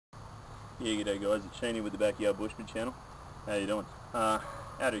Yeah, g'day guys, it's Shaney with the Backyard Bushman channel. How you doing? Out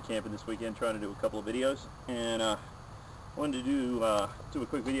here camping this weekend, trying to do a couple of videos, and wanted to do a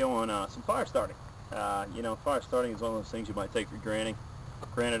quick video on some fire starting. You know, fire starting is one of those things you might take for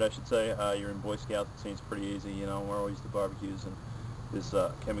granted. I should say. You're in Boy Scouts, it seems pretty easy. You know, we're always to barbecues and this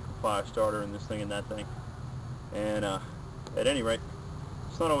chemical fire starter and this thing and that thing. And at any rate,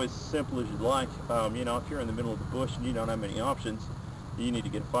 it's not always as simple as you'd like. You know, if you're in the middle of the bush and you don't have many options, you need to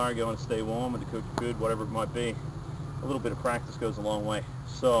get a fire going to stay warm and to cook your food, whatever it might be. A little bit of practice goes a long way.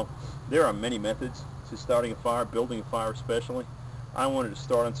 So there are many methods to starting a fire, building a fire especially. I wanted to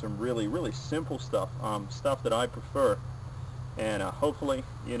start on some really simple stuff, stuff that I prefer, and hopefully,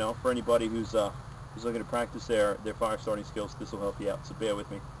 you know, for anybody who's looking to practice their fire starting skills, this will help you out. So bear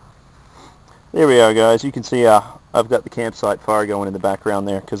with me. There we are, guys. You can see I've got the campsite fire going in the background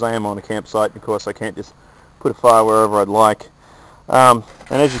there because I am on a campsite. Of course, I can't just put a fire wherever I'd like. And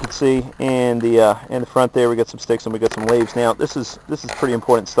as you can see in the front there, we got some sticks and we got some leaves. Now this is pretty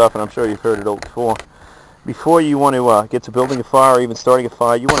important stuff, and I'm sure you've heard it all before. Before you want to get to building a fire or even starting a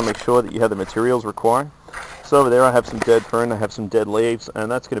fire, you want to make sure that you have the materials required. So over there I have some dead fern, I have some dead leaves,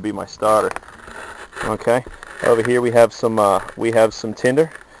 and that's going to be my starter. Okay. Over here we have some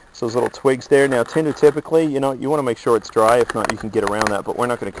tinder. So those little twigs there. Now tinder typically, you know, you want to make sure it's dry. If not, you can get around that, but we're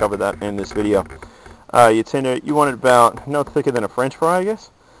not going to cover that in this video. Your tinder, you want it about no thicker than a French fry, I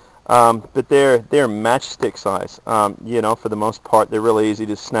guess. But they're matchstick size. You know, for the most part, they're really easy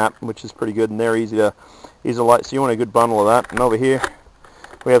to snap, which is pretty good, and they're easy to light. So you want a good bundle of that. And over here,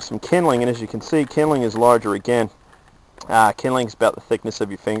 we have some kindling, and as you can see, kindling is larger again. Kindling is about the thickness of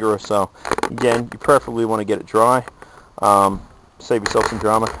your finger or so. Again, you preferably want to get it dry. Save yourself some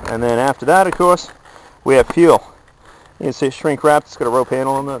drama. And then after that, of course, we have fuel. You can see it's shrink wrapped. It's got a rope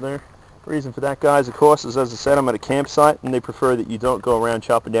handle on that there. The reason for that, guys, of course, is, as I said, I'm at a campsite, and they prefer that you don't go around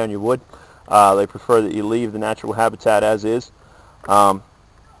chopping down your wood. They prefer that you leave the natural habitat as is.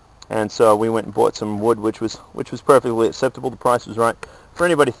 And so we went and bought some wood, which was perfectly acceptable. The price was right. For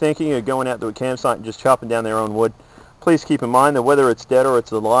anybody thinking of going out to a campsite and just chopping down their own wood, please keep in mind that whether it's dead or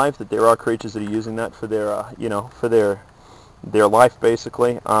it's alive, that there are creatures that are using that for their, you know, for their life,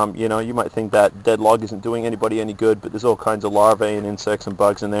 basically. You know, you might think that dead log isn't doing anybody any good, but there's all kinds of larvae and insects and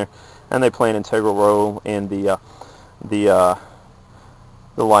bugs in there, and they play an integral role in the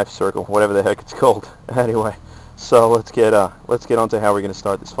life circle, whatever the heck it's called. Anyway, so let's get on to how we're going to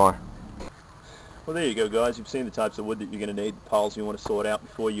start this fire. Well, there you go, guys. You've seen the types of wood that you're going to need, the piles you want to sort out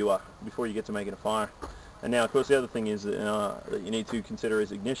before you get to making a fire. And now, of course, the other thing is that you need to consider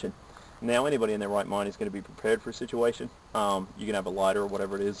is ignition. Now, anybody in their right mind is going to be prepared for a situation. You can have a lighter or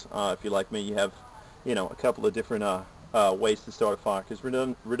whatever it is. If you're like me, you have, you know, a couple of different ways to start a fire, because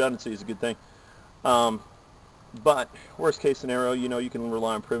redundancy is a good thing. But worst case scenario, you know, you can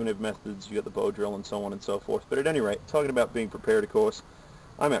rely on primitive methods. You got the bow drill and so on and so forth. But at any rate, talking about being prepared, of course,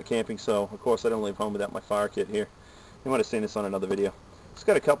 I'm out camping, so of course I don't leave home without my fire kit here. You might have seen this on another video. It's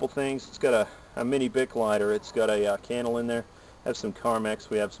got a couple things. It's got a mini Bic lighter. It's got a candle in there. Have some Carmex,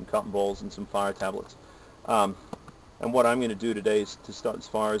 we have some cotton balls, and some fire tablets. And what I'm going to do today is to start this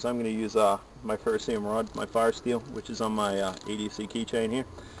fire is I'm going to use my ferrocerium rod, my fire steel, which is on my ADC keychain here,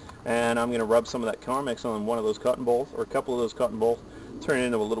 and I'm going to rub some of that Carmex on one of those cotton balls, or a couple of those cotton balls, turn it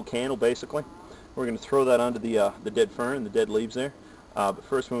into a little candle basically. We're going to throw that onto the dead fern and the dead leaves there. But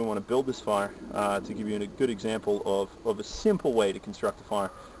first, we want to build this fire to give you a good example of a simple way to construct a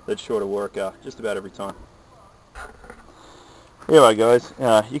fire that's sure to work just about every time. Here we go, guys.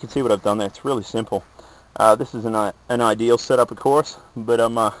 You can see what I've done there. It's really simple. This is an ideal setup, of course, but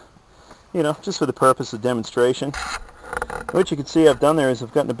you know, just for the purpose of demonstration. What you can see I've done there is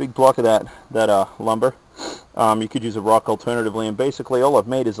I've gotten a big block of that lumber. You could use a rock alternatively, and basically all I've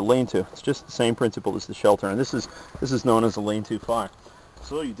made is a lean-to. It's just the same principle as the shelter, and this is known as a lean-to fire.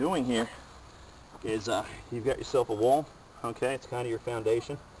 So all you're doing here is you've got yourself a wall. Okay, it's kind of your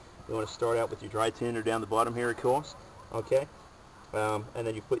foundation. You want to start out with your dry tinder down the bottom here, of course. Okay. And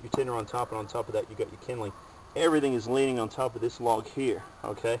then you put your tinder on top, and on top of that you got your kindling. Everything is leaning on top of this log here,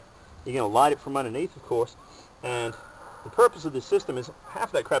 okay? You're going to light it from underneath, of course, and the purpose of this system is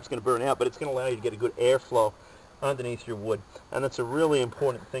half that crap's going to burn out, but it's going to allow you to get a good airflow underneath your wood, and that's a really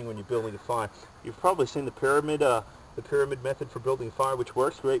important thing when you're building a fire. You've probably seen the pyramid method for building a fire, which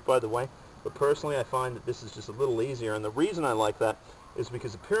works great, by the way, but personally I find that this is just a little easier, and the reason I like that is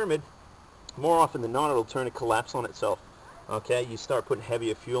because the pyramid, more often than not, it'll turn to collapse on itself. Okay, you start putting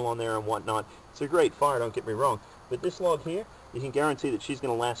heavier fuel on there and whatnot. It's a great fire, don't get me wrong. But this log here, you can guarantee that she's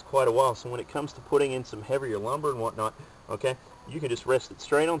going to last quite a while. So when it comes to putting in some heavier lumber and whatnot, okay, you can just rest it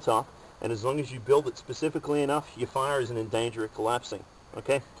straight on top, and as long as you build it specifically enough, your fire isn't in danger of collapsing.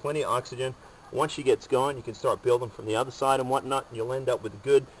 Okay, plenty of oxygen. Once she gets going, you can start building from the other side and whatnot, and you'll end up with a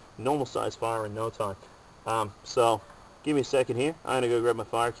good normal size fire in no time. So give me a second here. I'm gonna go grab my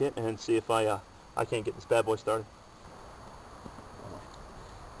fire kit and see if I can't get this bad boy started.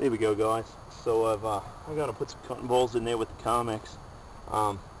 There we go, guys. So I'm gonna put some cotton balls in there with the Carmex.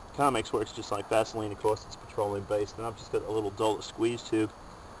 Carmex works just like Vaseline, of course. It's petroleum based, and I've just got a little dollar squeeze tube.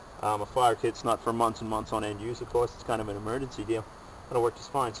 A fire kit's not for months and months on end use, of course. It's kind of an emergency deal. It'll work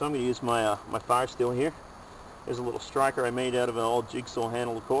just fine. So I'm going to use my my fire steel here. There's a little striker I made out of an old jigsaw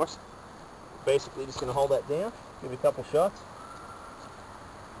handle, of course. Basically just going to hold that down, give it a couple shots.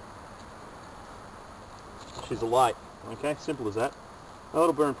 She's alight. Okay, simple as that. Now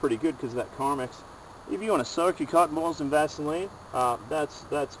it'll burn pretty good because of that Carmex. If you want to soak your cotton balls in Vaseline,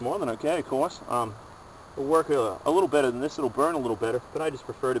 that's more than okay, of course. It'll work a little better than this. It'll burn a little better, but I just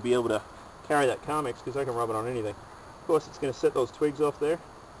prefer to be able to carry that Carmex because I can rub it on anything. Of course, it's going to set those twigs off there,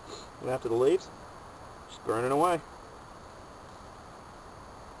 and after the leaves, just burning away.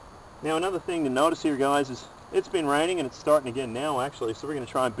 Now, another thing to notice here, guys, is it's been raining, and it's starting again now, actually, so we're going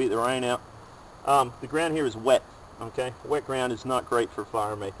to try and beat the rain out. The ground here is wet, okay? Wet ground is not great for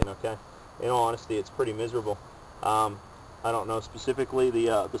fire making, okay? In all honesty, it's pretty miserable. I don't know specifically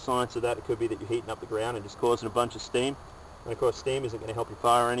the science of that. It could be that you're heating up the ground and just causing a bunch of steam, and of course, steam isn't going to help your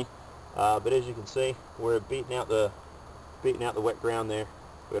fire any. But as you can see, we're beating out the wet ground there.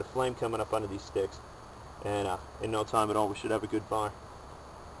 We've got a flame coming up under these sticks, and in no time at all we should have a good fire.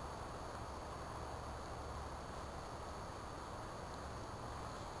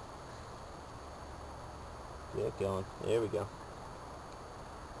 Get going. There we go.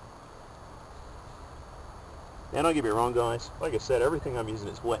 Now don't get me wrong, guys, like I said, everything I'm using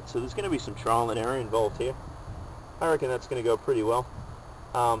is wet, so there's going to be some trial and error involved here. I reckon that's going to go pretty well.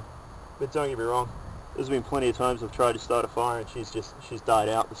 But don't get me wrong, there's been plenty of times I've tried to start a fire and she's died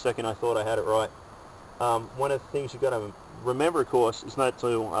out the second I thought I had it right. One of the things you've got to remember, of course, is not to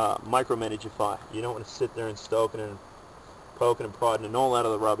micromanage your fire. You don't want to sit there and stoking and poking and prodding and all that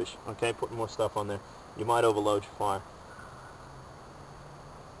other rubbish, okay, putting more stuff on there. You might overload your fire.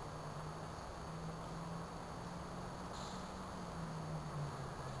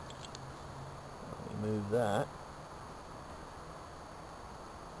 Let me move that.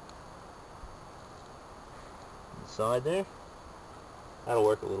 Side there. That'll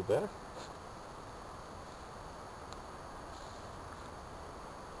work a little better.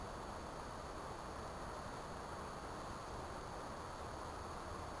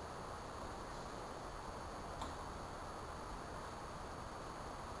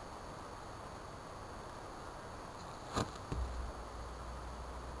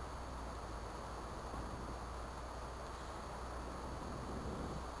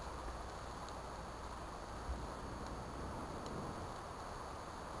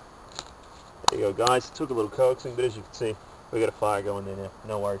 There you go, guys. It took a little coaxing, but as you can see, we got a fire going there now.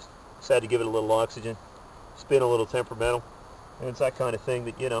 No worries. Just had to give it a little oxygen. It's been a little temperamental, and it's that kind of thing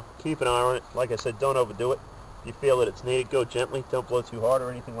that, you know, keep an eye on it. Like I said, don't overdo it. If you feel that it's needed, go gently. Don't blow too hard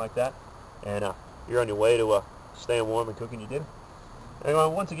or anything like that. And you're on your way to staying warm and cooking your dinner. Anyway,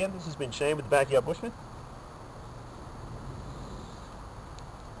 once again, this has been Shane with the Backyard Bushman.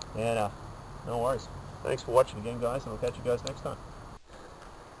 And no worries. Thanks for watching again, guys, and I'll catch you guys next time.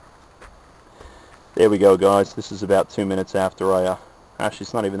 There we go, guys. This is about 2 minutes after actually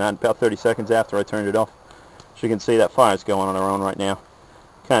it's not even that, about 30 seconds after I turned it off. As you can see, that fire's going on our own right now.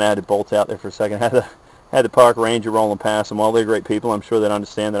 Kind of had to bolt out there for a second. Had the park ranger rolling past them. While they're great people, I'm sure they'd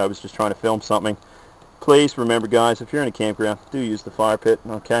understand that I was just trying to film something. Please remember, guys, if you're in a campground, do use the fire pit,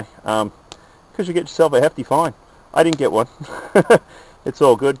 okay? Because you get yourself a hefty fine. I didn't get one. It's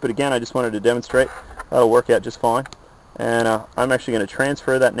all good, but again, I just wanted to demonstrate. That'll work out just fine. And I'm actually going to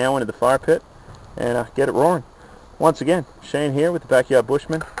transfer that now into the fire pit and get it roaring. Once again, Shane here with the Backyard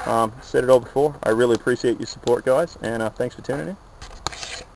Bushman. Said it all before. I really appreciate your support, guys, and thanks for tuning in.